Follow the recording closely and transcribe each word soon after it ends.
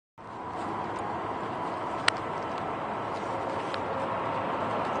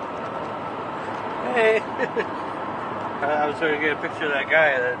Hey! I was going to get a picture of that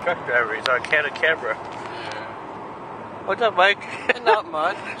guy, that truck driver. He's on candid camera. Yeah. What's up, Mike? Not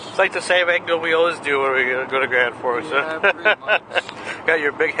much. It's like the same angle we always do when we go to Grand Forks. Yeah, pretty much. Got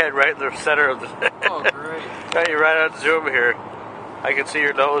your big head right in the center of the... Oh, great. Got you right on Zoom here. I can see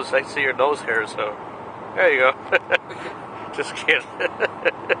your nose. I can see your nose hair, so... There you go. Just kidding.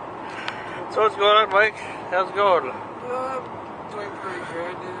 So what's going on, Mike? How's it going? Doing pretty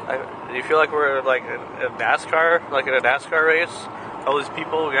good. Do you feel like we're in like a NASCAR, like in a NASCAR race? All these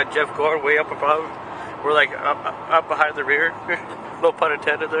people, we got Jeff Gordon way up above. We're like up behind the rear. No pun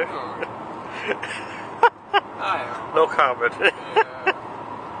intended there. No comment. Yeah.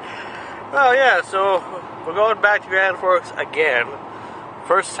 Oh yeah, so we're going back to Grand Forks again.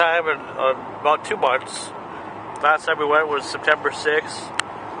 First time in about 2 months. Last time we went was September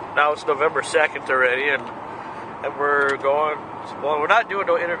 6th. Now it's November 2nd already, and we're going. Well, we're not doing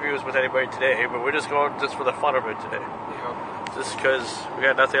no interviews with anybody today, but we're just going just for the fun of it today. Yeah. Just because we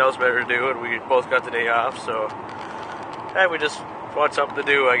got nothing else better to do, and we both got the day off, so and we just want something to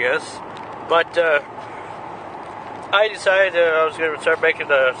do, I guess. But I decided I was going to start making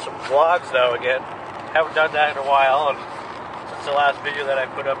some vlogs now again. Haven't done that in a while, and since the last video that I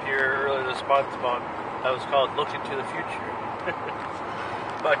put up here earlier this month that was called "Look into the Future."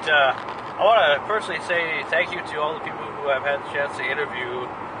 But I want to personally say thank you to all the people who I've had the chance to interview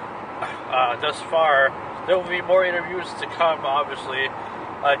thus far. There will be more interviews to come, obviously.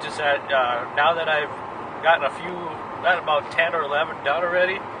 Just that now that I've gotten got about 10 or 11 done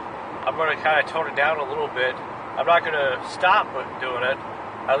already, I'm going to kind of tone it down a little bit. I'm not going to stop doing it.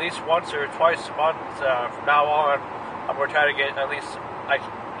 At least once or twice a month from now on, I'm going to try to get at least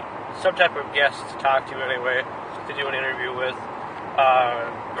some type of guest to talk to anyway, to do an interview with.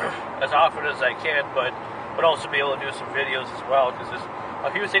 As often as I can, but also be able to do some videos as well, because there's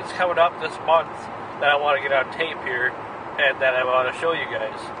a few things coming up this month that I want to get on tape here and that I want to show you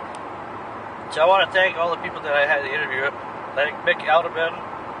guys. So I want to thank all the people that I had the interview. Thank Mick Alderman,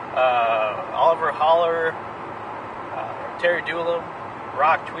 Oliver Holler, Terry Doolin,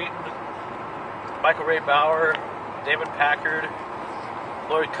 Rock Tweeton, Michael Ray Bauer, David Packard,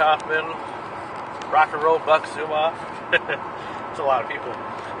 Lloyd Kaufman, Rock and Roll Buck Zumoff. It's a lot of people.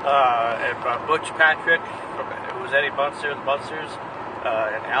 And Butch Patrick, who was Eddie Munster, the Munsters,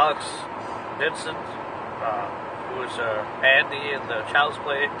 and Alex Vincent, who was Andy in the Child's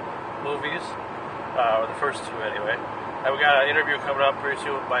Play movies, or the first two anyway. And we got an interview coming up pretty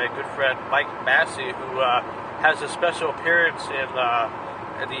soon by a good friend, Mike Massey, who has a special appearance in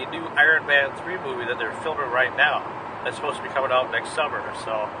the new Iron Man 3 movie that they're filming right now. That's supposed to be coming out next summer,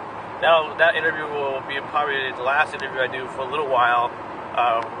 so... Now, that interview will be probably the last interview I do for a little while,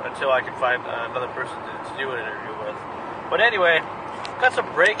 until I can find another person to do an interview with. But anyway, got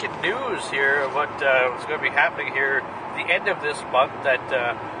some breaking news here of what's going to be happening here at the end of this month that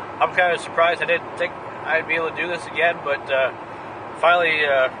I'm kind of surprised. I didn't think I'd be able to do this again, but finally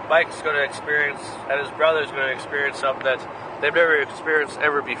Mike's going to experience, and his brother's going to experience something that they've never experienced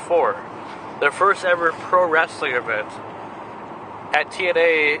ever before. Their first ever pro wrestling event at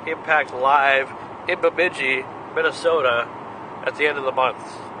TNA Impact Live in Bemidji, Minnesota, at the end of the month.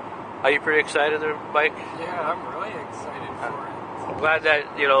 Are you pretty excited there, Mike? Yeah, I'm really excited for it. I'm glad that,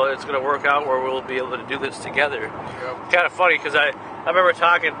 it's going to work out where we'll be able to do this together. Yep. Kind of funny, because I remember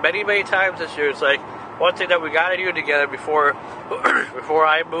talking many, many times this year. It's like, one thing that we got to do together before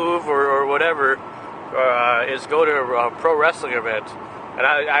I move or whatever is go to a pro wrestling event. And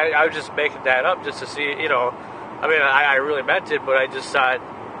I was just making that up just to see, I mean, I really meant it, but I just thought,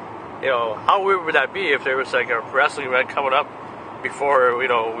 how weird would that be if there was like a wrestling event coming up before, we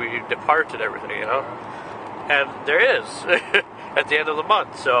depart and everything, And there is at the end of the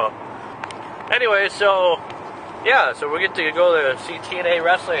month. So, anyway, so we get to go to see TNA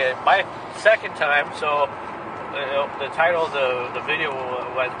Wrestling. My second time, so the title of the video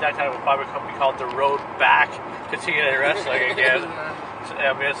at that time will probably be called The Road Back to TNA Wrestling again.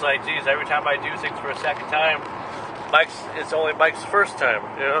 I mean, it's like, geez, every time I do things for a second time, it's only Mike's first time,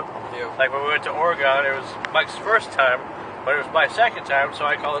 Yeah. Like when we went to Oregon, it was Mike's first time, but it was my second time, so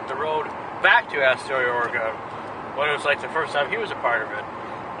I call it The Road Back to Astoria, Oregon, when it was like the first time he was a part of it.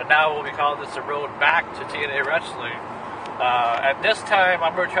 And now we'll be calling this The Road Back to TNA Wrestling. At this time,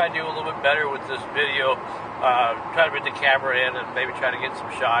 I'm going to try to do a little bit better with this video, try to bring the camera in and maybe try to get some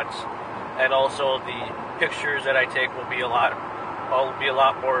shots, and also the pictures that I take will be a lot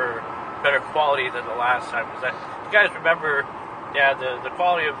more better quality than the last time, because you guys remember, the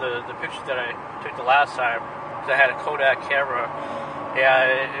quality of the pictures that I took the last time, because I had a Kodak camera, Yeah,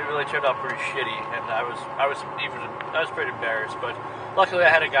 it really turned out pretty shitty, and I was pretty embarrassed. But luckily, I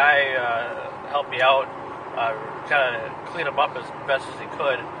had a guy help me out, kind of clean them up as best as he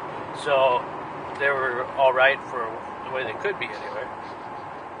could. So they were all right for the way they could be, anyway.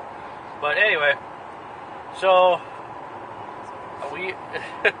 But anyway, so we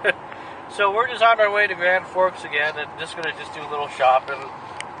so we're just on our way to Grand Forks again, and just gonna do a little shopping.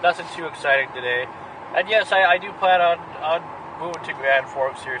 Nothing too exciting today. And yes, I do plan on moving to Grand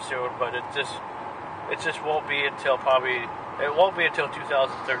Forks here soon, but it just won't be until 2013.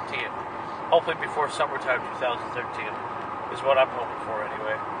 Hopefully before summertime 2013 is what I'm hoping for,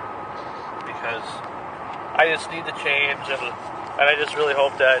 anyway. Because I just need the change, and I just really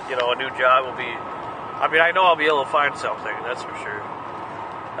hope that, you know, a new job will be. I mean, I know I'll be able to find something, that's for sure.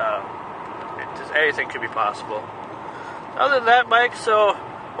 Anything could be possible. Other than that, Mike, so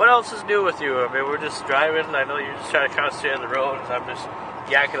what else is new with you? I mean, we're just driving. I know you're just trying to concentrate on the road, and I'm just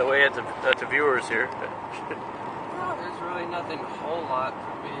yakking away at the viewers here. No, there's really nothing a whole lot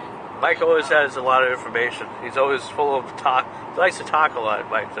for me. Mike always has a lot of information. He's always full of talk. He likes to talk a lot,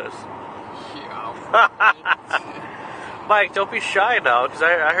 Mike does. Yeah. Mike, don't be shy now, because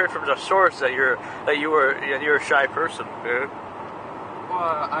I heard from the source that you're a shy person, dude. Well,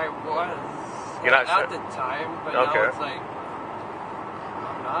 I was You're not at shy? the time, but Okay. now it's like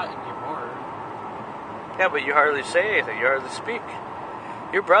I'm not anymore. Yeah, but you hardly say anything. You hardly speak.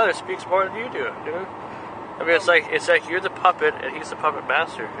 Your brother speaks more than you do, dude. I mean, it's like you're the puppet and he's the puppet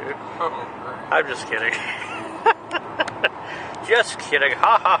master, dude. Oh, right. I'm just kidding. Just kidding.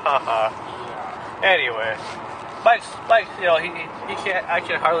 Ha ha ha ha. Yeah. Anyway, Mike, you know, he can't. I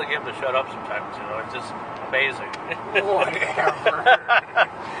can hardly get him to shut up sometimes. You know, it's just amazing. Whatever.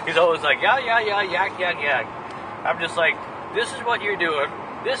 He's always like, yak. I'm just like, this is what you're doing.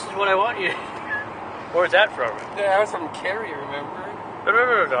 This is what I want you. Where's that from? That was from Carrie, remember?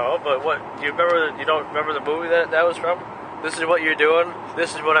 No. But what? You remember? You don't remember the movie that was from? This is what you're doing.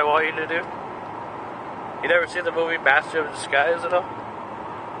 This is what I want you to do. You never seen the movie Master of Disguise at all?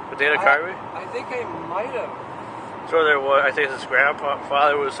 With Dana Carvey? I think I might have. So there was, I think his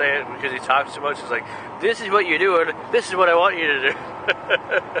grandfather was saying, because he talks too much, he's like, this is what you're doing, this is what I want you to do.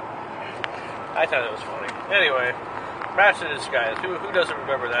 I thought it was funny. Anyway, Master of Disguise, who doesn't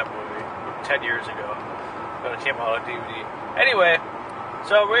remember that movie 10 years ago when it came out on DVD? Anyway,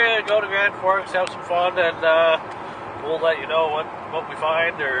 so we're going to go to Grand Forks, have some fun, and we'll let you know what we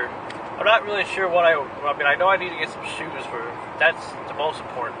find, or I'm not really sure what I mean, I know I need to get some shoes that's the most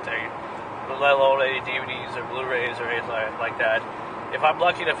important thing. Let alone any DVDs or Blu-rays or anything like that. If I'm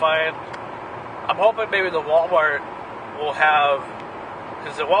lucky to find, I'm hoping maybe the Walmart will have,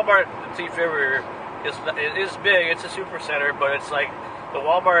 because the Walmart in Thief River is big. It's a super center, but it's like the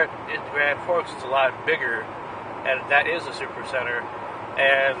Walmart in Grand Forks is a lot bigger, and that is a super center,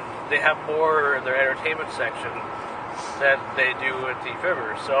 and they have more in their entertainment section than they do in Thief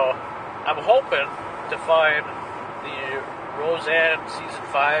River. So I'm hoping to find the Roseanne Season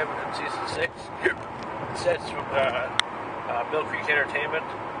 5 and Season 6 sets from Mill Creek Entertainment.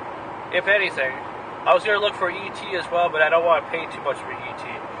 If anything, I was going to look for E.T. as well, but I don't want to pay too much for E.T.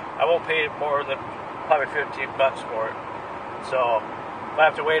 I won't pay more than probably $15 for it. So if I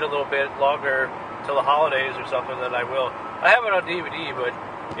have to wait a little bit longer till the holidays or something, then I will. I have it on DVD, but,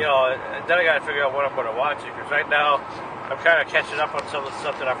 you know, then I got to figure out when I'm going to watch it, because right now I'm kind of catching up on some of the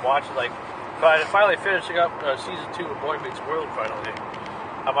stuff that I'm watching, like finally finishing up Season 2 of Boy Meets World, finally.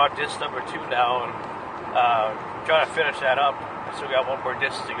 I'm on disc number 2 now, and trying to finish that up. I still got one more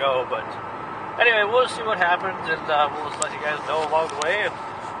disc to go, but anyway, we'll see what happens, and we'll just let you guys know along the way, and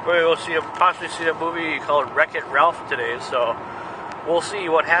we're going to possibly see a movie called Wreck-It Ralph today, so we'll see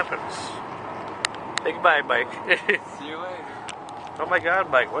what happens. Say goodbye, Mike. See you later. Oh my god,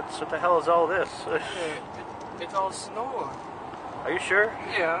 Mike, what the hell is all this? It's all snow. Are you sure?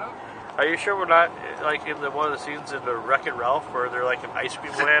 Yeah. Are you sure we're not like in one of the scenes in the Wreck-It Ralph where they're like an ice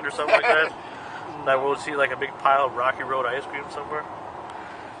cream land or something like that? That we'll see like a big pile of Rocky Road ice cream somewhere?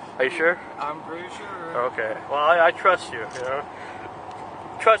 Are you sure? I'm pretty sure. Okay. Well, I trust you, you know.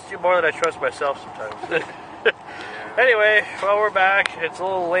 Trust you more than I trust myself sometimes. Anyway, well, we're back. It's a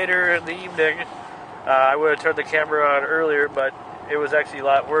little later in the evening. I would have turned the camera on earlier, but it was actually a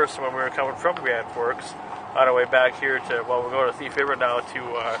lot worse when we were coming from Grand Forks on our way back here to, well, we're going to Thief River now to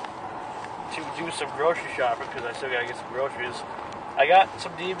do some grocery shopping, because I still got to get some groceries. I got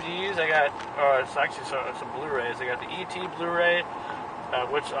some DVDs. I got, it's actually some Blu-rays. I got the E.T. Blu-ray,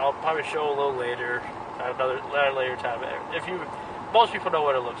 which I'll probably show a little later, another later time. Most people know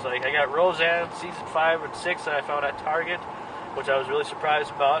what it looks like. I got Roseanne Season 5 and 6 that I found at Target, which I was really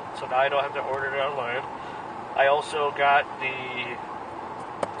surprised about, so now I don't have to order it online. I also got the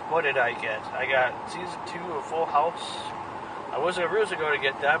what did I get? I got season 2 of Full House. I wasn't originally going to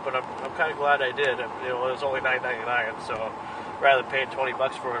get that, but I'm kind of glad I did. You know, it was only $9.99, so rather than paying $20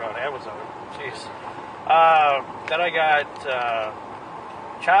 for it on Amazon. Jeez. Then I got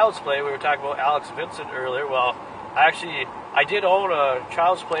Child's Play. We were talking about Alex Vincent earlier. Well, I did own a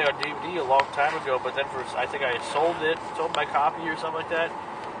Child's Play on DVD a long time ago, but then I think I sold my copy or something like that,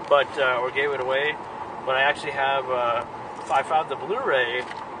 or gave it away. But I actually have, I found the Blu-ray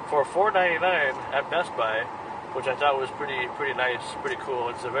for $4.99 at Best Buy, which I thought was pretty nice, pretty cool.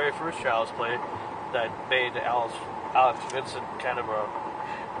 It's the very first Child's Play that made Alex Vincent kind of a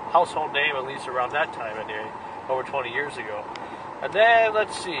household name, at least around that time, anyway, over 20 years ago. And then,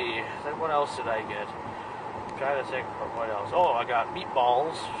 let's see, then what else did I get? I'm trying to think of what else. Oh, I got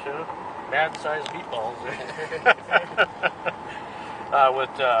Meatballs, man-sized Meatballs,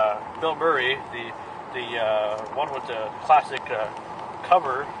 with Bill Murray, the one with the classic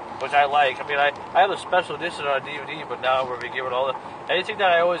cover, which I like. I mean, I have a special edition on DVD, but now we're being given anything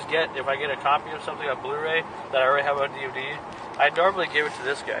that I always get, if I get a copy of something on Blu-ray that I already have on DVD, I normally give it to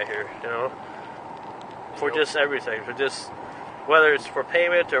this guy here, you know, for just everything, whether it's for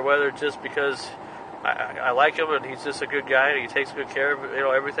payment or whether it's just because I like him and he's just a good guy and he takes good care of, you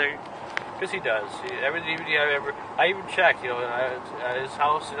know, everything, because he does. Every DVD I even check, you know, at his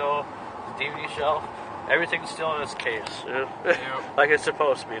house, you know, the DVD shelf, everything's still in its case, you know? Like it's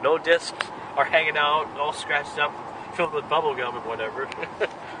supposed to be. No discs are hanging out, all scratched up, filled with bubble gum and whatever,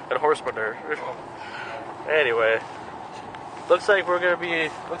 and horse manure. Anyway, looks like we're gonna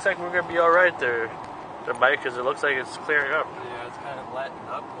be all right there, Mike, because it looks like it's clearing up. Yeah, it's kind of letting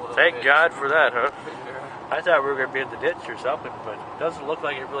up a little bit. Thank God for that, huh? I thought we were gonna be in the ditch or something, but it doesn't look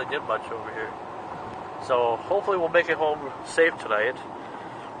like it really did much over here. So hopefully we'll make it home safe tonight.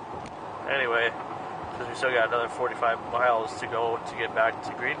 Anyway, because we still got another 45 miles to go to get back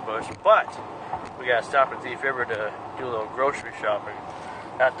to Greenbush, but we gotta stop at Thief River to do a little grocery shopping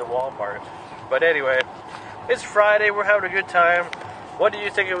at the Walmart. But anyway, it's Friday, we're having a good time. What do you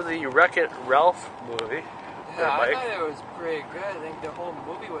think of the Wreck-It Ralph movie? Yeah, I thought it was pretty good. I think the whole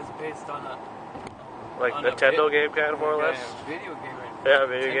movie was based on a Nintendo game, kind of, more or less. Video game. Yeah,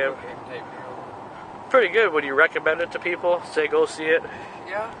 video game type deal. Pretty good. Would you recommend it to people? Say go see it.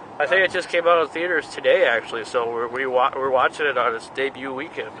 Yeah. I think it just came out in theaters today, actually. So we're watching it on its debut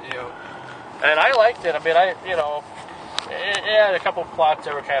weekend. Yeah. And I liked it. I mean, it had a couple plots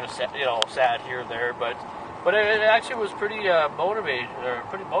that were kind of sad here and there, but it actually was pretty motivating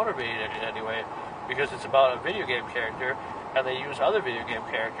anyway, because it's about a video game character, and they use other video game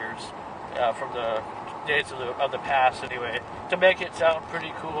characters from the days of the past anyway to make it sound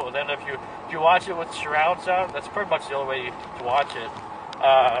pretty cool. And then if you watch it with surround sound, that's pretty much the only way to watch it.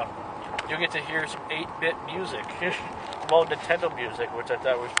 You'll get to hear some 8-bit music, well, Nintendo music, which I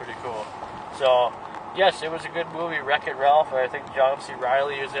thought was pretty cool. So, yes, it was a good movie, Wreck-It Ralph, and I think John C.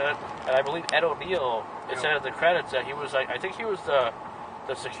 Reilly is in it, and I believe Ed O'Neill, it said in the credits that he was I think he was the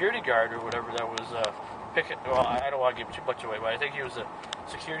security guard or whatever that was picking, well, I don't want to give too much away, but I think he was a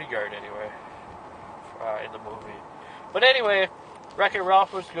security guard anyway, in the movie. But anyway, Wreck-It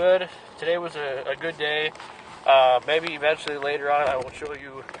Ralph was good. Today was a good day. Maybe eventually later on I will show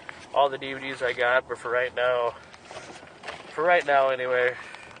you all the DVDs I got, but for right now anyway,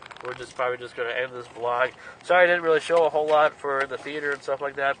 we're probably just going to end this vlog. Sorry I didn't really show a whole lot for the theater and stuff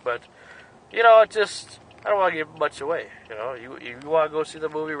like that, but, you know, I don't want to give much away, you know. You want to go see the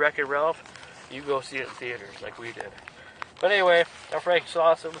movie Wreck-It Ralph, you go see it in theaters like we did. But anyway, I'm Frank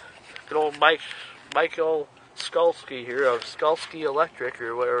Slauson, good old Michael Skulski here of Skulski Electric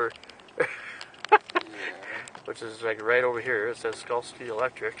or whatever. Which is like right over here. It says Skulski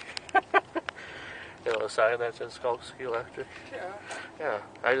Electric. You know, a sign that says Skulski Electric. Yeah.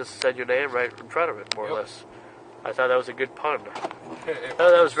 I just said your name right in front of it, more or less. I thought that was a good pun. I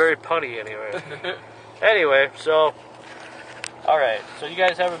thought that was very punny, anyway. Anyway, so, alright. So you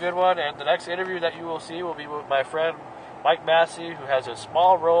guys have a good one, and the next interview that you will see will be with my friend Mike Massey, who has a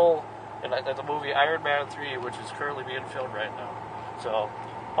small role in the movie Iron Man 3, which is currently being filmed right now. So,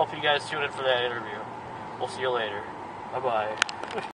 hope you guys tune in for that interview. We'll see you later. Bye-bye.